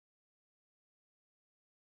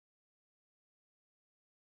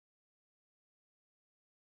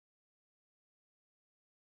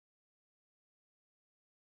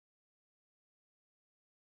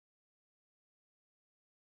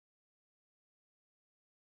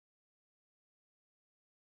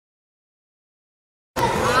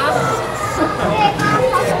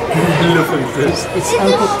It's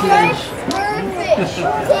uncooked fish.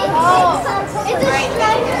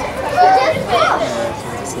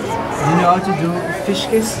 Do you know how to do fish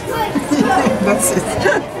kiss? That's it.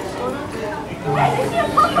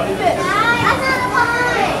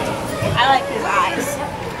 I like his eyes.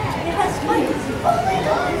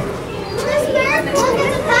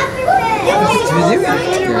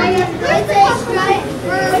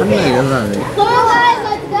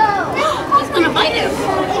 He's gonna bite him.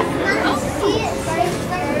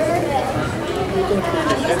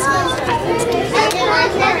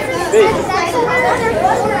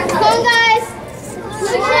 Come on, guys.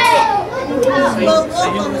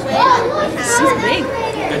 She's big.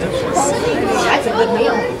 That's a good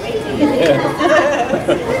meal.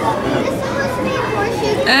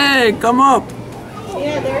 Hey, come up.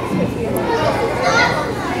 Yeah, there's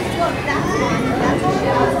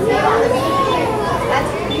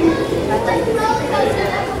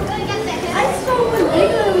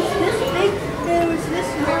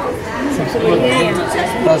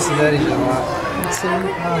That's very good.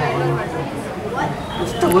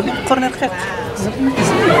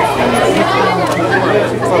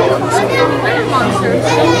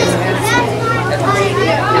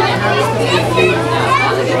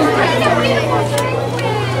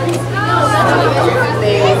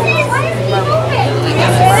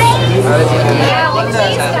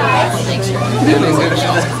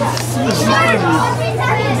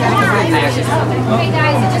 Okay,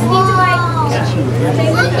 guys, you just need to like.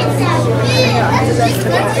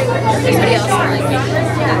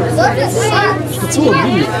 Look at that. It's all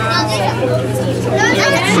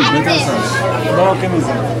good.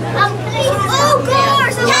 Oh,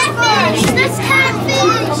 gosh! Catfish! That's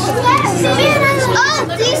catfish! Oh,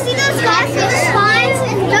 do you see those catfish spines?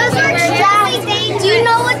 Those are extremely dangerous. Do you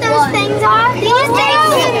know what those things are? These things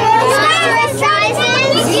are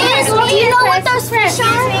sizes. Yes, do you know what those fish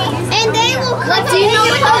are? And they will come. Do you know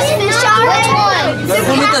what those fish are? Which one?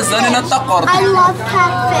 I love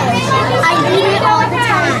catfish. I eat it all the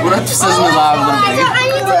time. I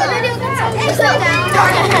need to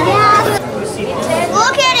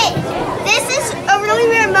look at it. This is a really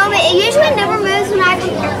weird moment. It usually never moves when I come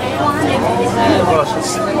here.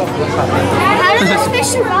 How do those fish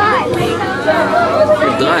survive?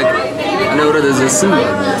 Drag. I know what it is. A symbol.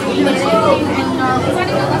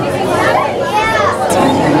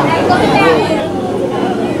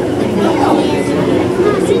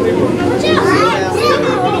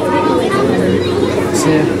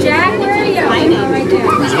 Jack, where are you? Right there.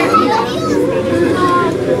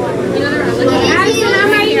 Addison, I'm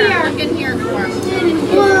right here. Look in here for him.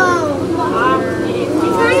 Whoa.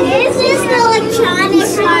 This is the electronic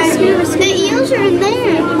part. The eels are in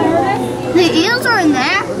there. The eels are in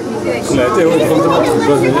there?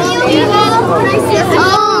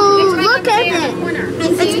 Oh, look at it.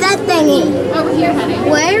 It's that thingy. Over here, honey.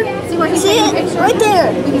 Where? See it? Right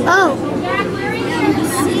there. Oh.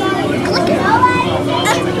 Look at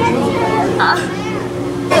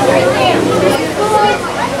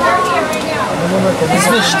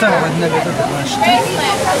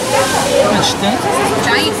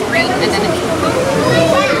Giant green and then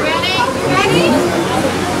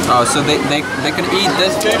Oh, so they can eat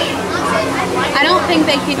this fish I don't think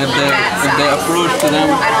they can eat that if they size. approach to them.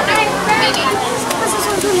 I don't know. Maybe.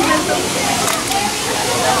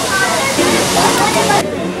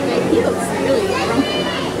 He looks really grumpy.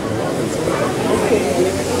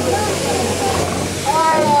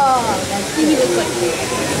 Oh, he looks like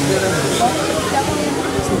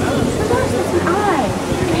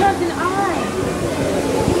It has an eye.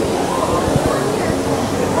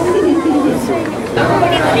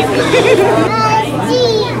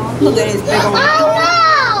 Look at his big old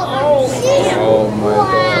Oh my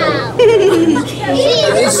god.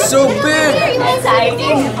 It's so big.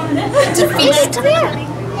 It's a feast.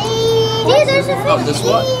 Oh, this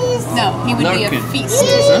what? No, he would be a Narkin. feast. Huh?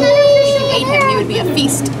 If you ate him, he would be a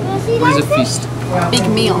feast. What is a feast? Big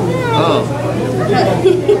meal. Oh.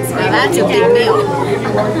 Now that's a big meal.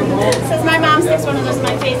 Since my mom sticks one of those in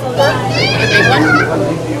my face all the time. A big one.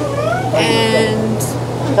 And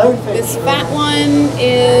this fat one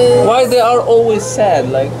is... Why they are always sad?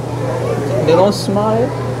 Like they don't smile.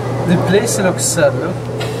 The place looks sad, look.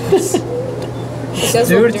 It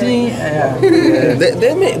does look Dirty. Yeah.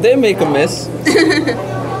 They make a mess.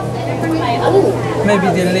 Maybe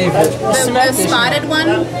they leave it. The spotted one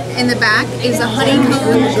in the back is a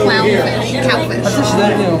honeycomb clownfish, cowfish. هاتش ده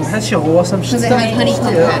اليوم هاتش غواصة مش Because it has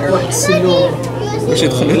honeycomb pattern. مش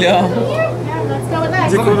يدخلوا لها.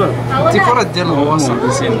 دي كرة ديال الغواصة.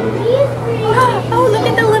 Oh, look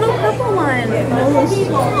at the little purple one.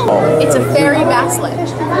 It's a fairy baslet.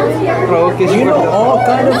 Okay, you know all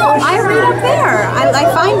kind of No, I read up there. I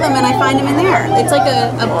find them and I find them in there. It's like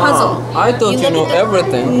a puzzle. I thought you know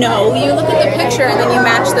everything. No, you look at the picture and then you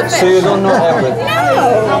match the fish. So you don't know everything.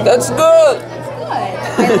 No. That's good.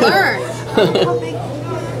 I learned.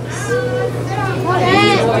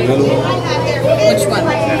 Which one?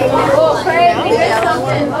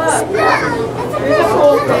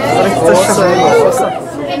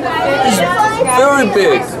 Very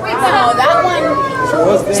big. No, that one.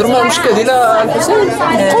 زعما المشكل ديال الحسين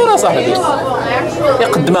كورة صاحبي.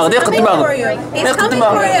 يقد دماغ يقد دماغ يقد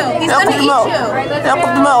دماغ يقد دماغ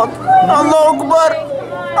يقد دماغ. الله أكبر.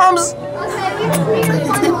 أمس.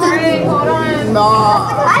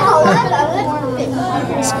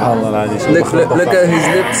 سبحان الله العظيم. Look at his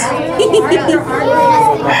lips.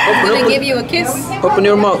 I'm gonna give you a kiss. Open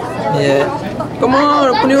your mouth. Yeah. Come on,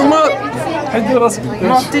 open your mouth. حدي راسك.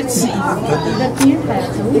 Not tipsy.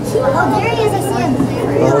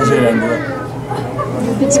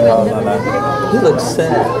 He looks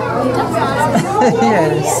sad.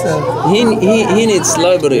 Yes. He needs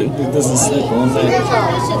library. It doesn't sleep all day.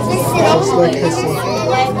 Just like Hassan.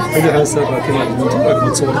 هذه حسن كما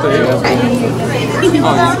كنت صورتها هي.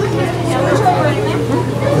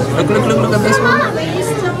 Look at this one.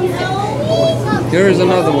 There is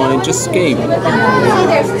another one. It just came.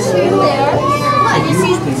 There's two there. You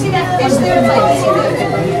see that fish there?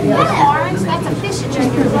 Orange? That's a fish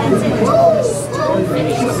ejector. That's it.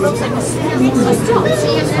 It looks like a stone. So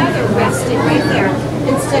you have another rested right there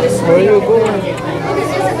instead of Where you going? his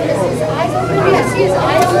eyes open. Yeah, see his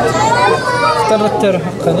eyes open. اخترت تروح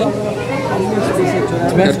حقا.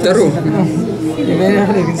 اختاروا. يبين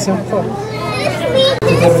عليك انسان فوق.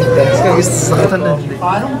 كان يستسقط لنا.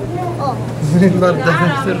 برضه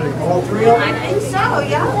تري. I think so,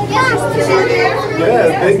 yeah. Yeah,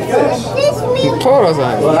 big fish. كورة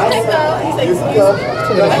صاحبي.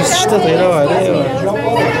 بس شتا طيلة وعليه.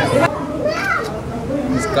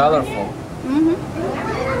 It's colorful.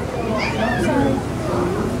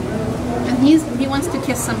 And he wants to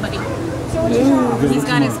kiss somebody. He's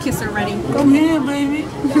got his kisser ready. Come here, baby.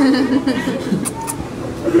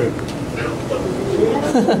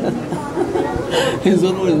 He's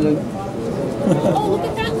always like. Oh, look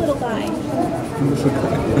at that little guy.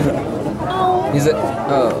 He's a.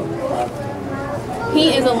 Oh. He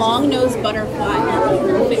is a long-nosed butterfly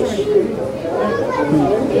fish.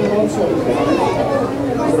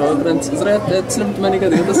 تسلمت ماني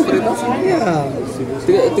كذا بس فريدة.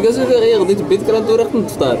 تقصد غير غديت بيت كرا دورة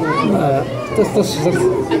نفطر. تستشجر.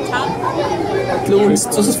 تلون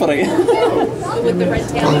ستة صفرية. With the red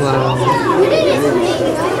tail.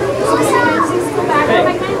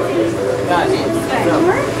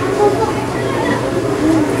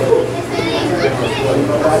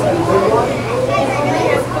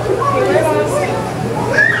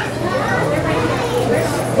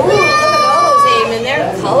 And they're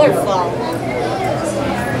colorful.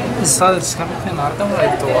 الصادق كان في نهار ولا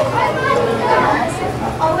يدور.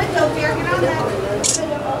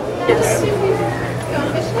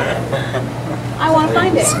 I want to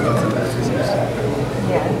find it.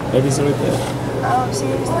 Maybe it's right there.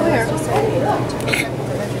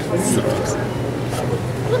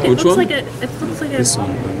 Look, it Which looks one? like a. This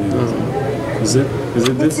one. Is it It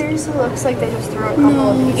this? seriously looks like they just threw a couple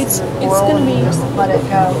of pieces of it's coral gonna and be- just let it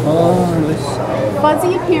go. Oh, this.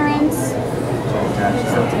 Fuzzy appearance.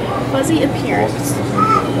 Fuzzy appearance.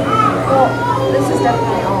 Well, this is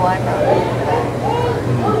definitely all I got.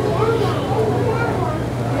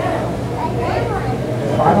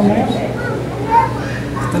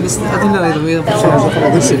 هذه لا يضوي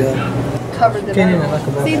Covered them كاينين up. هناك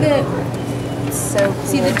See the It's so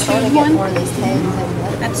See the cool. I wanna tube get one? more of these tags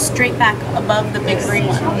and that's straight back above the big green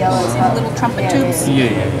one. yellow as well. Little trumpet Yeah, tubes.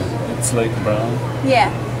 Yeah. It's like brown. Yeah.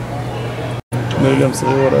 مريم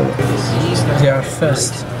صغيرة. They are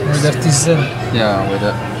first. درت الزن. يا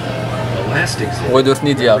ودا.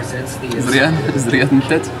 ودرتني ديال. زريان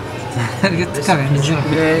نتات. قلت كامل نجرب.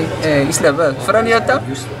 ايش لعبات؟ فراني انت؟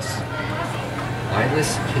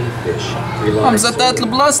 Eyeless cavefish rely Hamza tat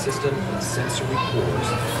البلاصت. system and sensory cores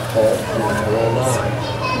all through neural line.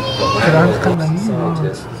 كلام القلم.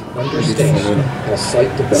 Scientists understand how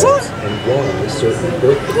sight develops and why certain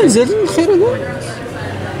birth نزل الخير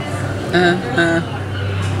هذا.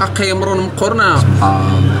 أقي مرون مقرنا.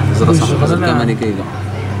 زرا صاحب زرا كمان كيدا.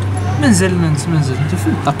 منزل انت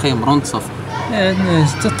فين؟ أقي مرون تصف.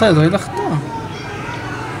 تطيض الى خطا.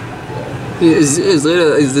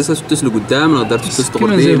 صغير إذا تسلو قدام نقدر تسلو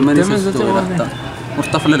غردي ما نسلو إلى خطا.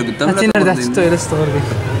 مرتفع لقدام. أنتي نردح تطير استغربي.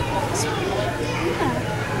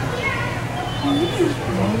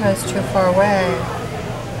 That's too far away.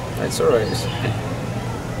 It's alright.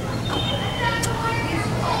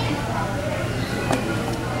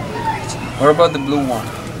 What about the blue one?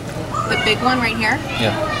 The big one right here?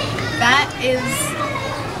 Yeah. That is,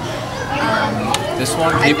 This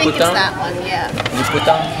one, I think it's that one, yeah.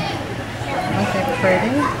 Liputang. Okay,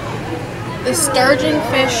 pretty. The sturgeon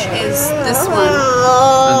fish is this one.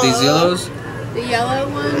 And these yellows? The yellow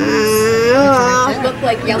ones look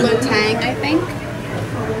like yellow tang, I think.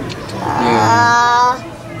 Yeah.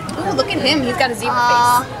 Oh, look at him. He's got a zebra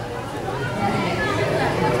face.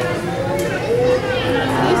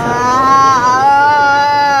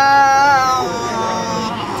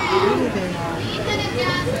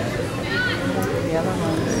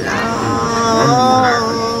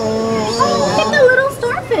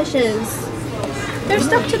 Starfishes. They're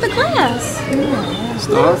stuck to the glass.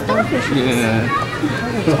 Starfish? Yeah.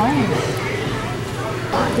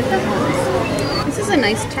 This is a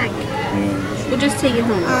nice tank. We'll just take it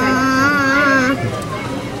home, okay?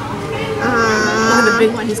 Look at the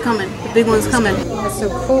big one. He's coming. The big one's coming. It's so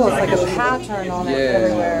cool. It's like a pattern on it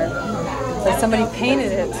everywhere. It's like somebody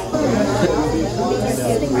painted it.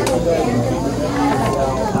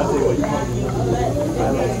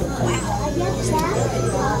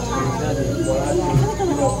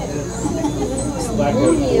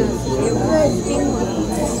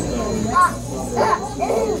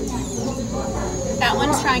 That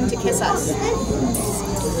one's trying to kiss us.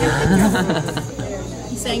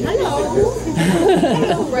 He's saying hello.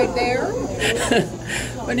 Hello, right there.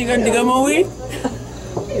 What are you going to go, Moe?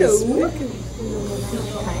 Hello.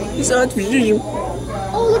 He's out for you.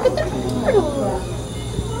 Oh, look at the turtle.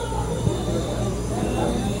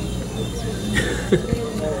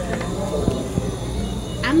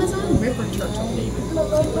 Amazon river turtle. Maybe.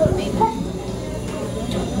 Look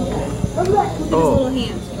at his little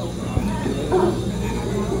hand.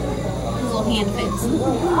 His little hand fits.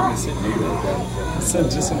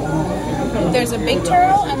 There's a big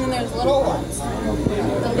turtle and then there's little ones.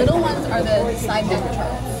 The little ones are the side neck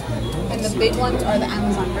turtles. And the big ones are the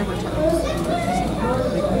Amazon river turtles.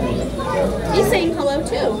 He's saying hello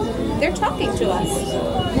too. They're talking to us.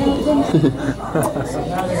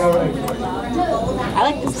 I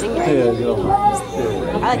like the stingray.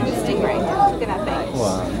 I like the stingray. Look at that thing.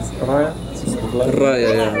 Wow. Raya? Raya,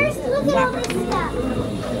 yeah.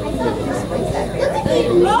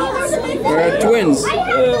 There are twins.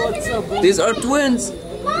 These are twins.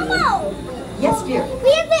 Momo! Yes, dear.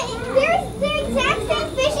 We have the exact same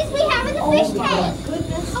fishes we have in the fish tank.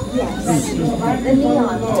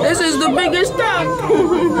 This is the biggest tank.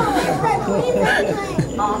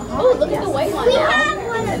 Oh, look at the white one. We have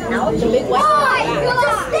one of them. The big white one. It's a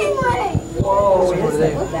stingray. Whoa, is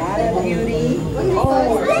that a beauty?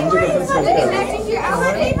 Stingrays. Look, it matches your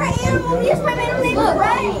our favorite animal. Yes, my middle name is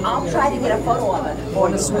Ray. I'll try to get a photo of it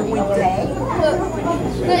on a swimming day.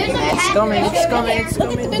 There's a catfish. It's coming.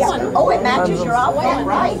 Look at the big one. Oh, it matches your outfit,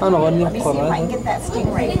 right? أنا غني Let me see if I can get that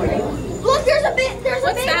stingray for you. Look, there's a big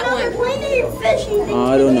What's that one? plenty of fishing.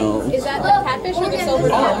 I don't know. Is that the catfish or the silver Oh,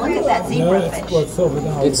 dollar? look at that zebra fish. silver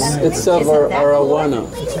dollars. It's silver arowana.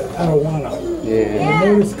 Arowana. Yeah.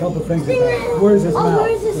 Notice a couple things about where's his mouth?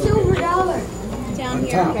 Where's the silver dollar? Down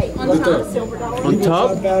here. On top. Silver dollar. On top?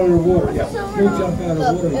 Jump out of the water. Yeah. He'll jump out of the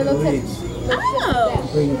water and release. Oh.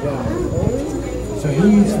 Bring it down. So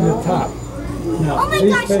he's from the top. Now, Oh my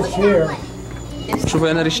these gosh, fish look here, at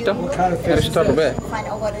شوفي انا رشته what kind of fish is رشته الربيع Find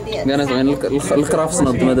out what it is. كان زين الكراف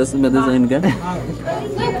صنط ماذا زين كان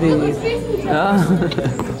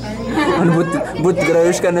بوت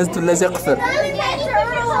قرايوش كان ناس تلا يقفر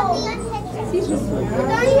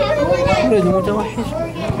ولد متوحش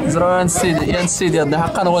زرا يا نسيد يا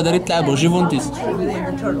حقا هو داري تلعب جيفونتيس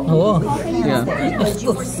هو يا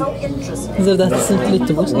زرا تسمت لي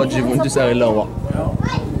تبوس هو جيفونتيس غير هو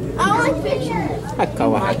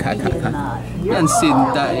هكا هكا يا نسيد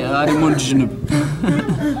نتاع غاري مول الجنب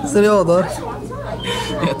سيري وضر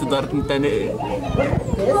يا تدارت انت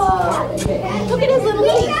Look at his little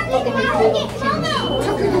teeth.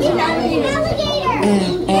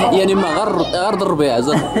 يعني ما غرد الربيع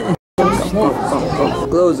زر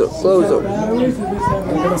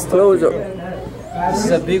closer this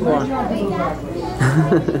is a big one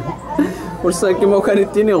ورسا كيما كان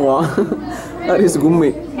يتيني غوا اريس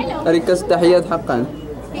قمي اريكاس تحيات حقا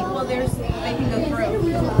Well, there's, they can go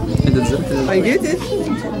through. I get it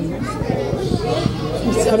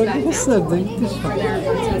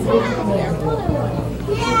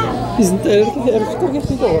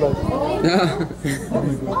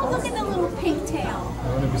Oh, look at the little pink tail.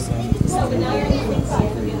 Look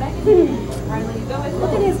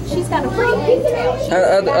at his, she's got a pretty pigtail.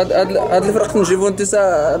 هاد الفرق نجيبو انت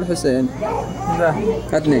سا الحسين. لا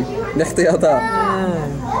هاتني الاحتياطات.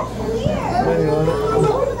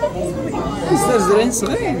 زرزرين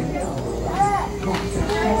صغير.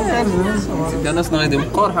 كان ناس غادي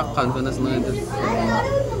مقور حقا كان ناس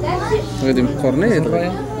غادي مقورني.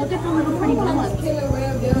 Look at the little pretty ones.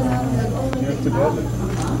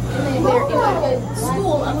 They're in a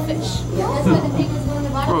school of fish.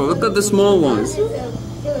 Oh, look at the small ones.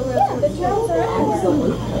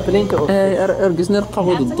 ارقص نرقى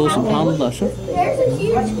هو ضدو سبحان الله شوف.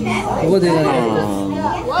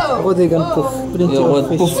 هو دي كنبوف بلينتي هو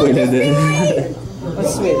البوف ولا هذا.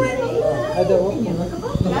 السويد هذا هو.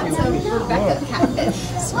 That's a Rebecca catfish.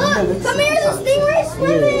 Come here, the stingray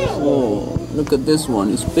swimming. Oh, look at this one.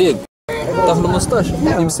 It's big. طفل المسطاش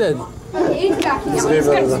يمساد.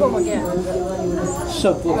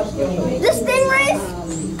 شابو. The stingrays.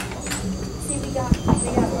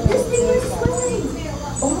 The stingrays swimming.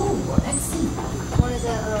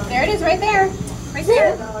 There it is, right there. Right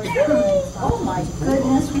there. Oh my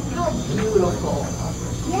goodness, how beautiful.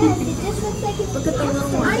 Yes, it just looks like it's. Look at the little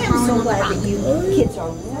one. I am so glad that you kids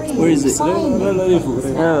are really Where is it?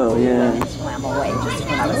 Oh yeah. swam away just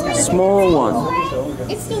when I was gonna. Small one.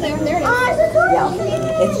 It's still there. There it is.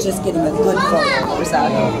 Yeah, it's just getting a good photo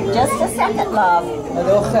out. Just a second, love.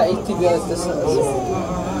 هذا واخا عيدتي بها التصوير.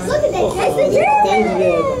 Look at that. That's the تعيد gerbil.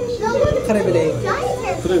 بها No, look at قريب العيد.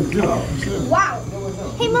 Wow.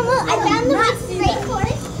 Hey, Mama, I found the right for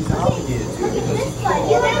it. Look at this one.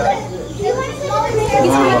 You want to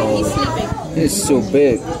He's sleeping. It's so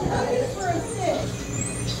big.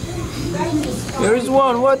 There's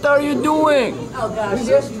one. What are you doing? Oh gosh,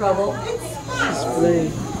 there's trouble.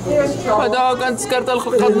 هذا كانت سكرت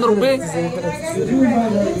الخلقة نربي.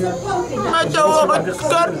 هذا هو قد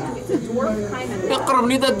سكر.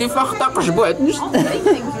 يقربني ذا الدفاع خطاق جبوعت نشت.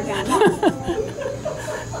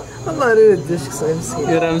 الله راه يديش صغير مسكين.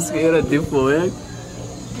 يرى مسكين يرى الدفاع ياك.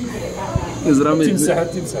 يزرع تمساح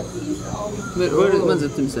وين مازال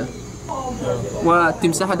التمساح؟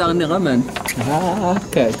 والتمساح هذا غني غمان.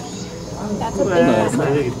 هكاك.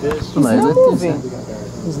 الله يزيد التمساح.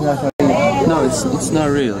 No, it's not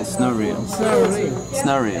real. It's not real. It's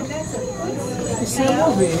not real.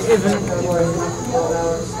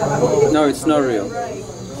 No, it's not real.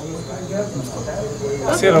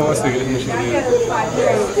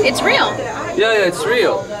 It's real. Yeah, it's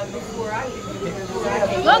real.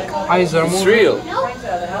 Look. It's real.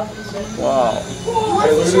 Wow.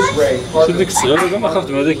 شوف ديك الصغيرة كاع ما خافت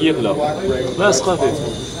من هذاك ياكلها. لا سقطت.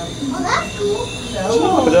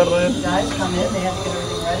 بلا الراية.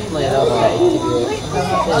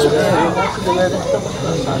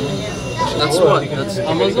 That's what? That's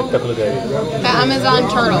Amazon? The Amazon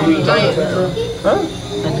turtle. Giant.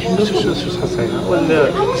 شو حصينا ولا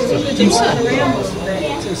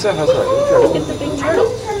تمساح صغير. Get the big turtle.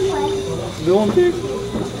 بيونتيك.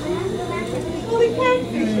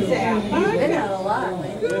 Been out a lot.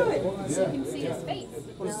 You can see his face.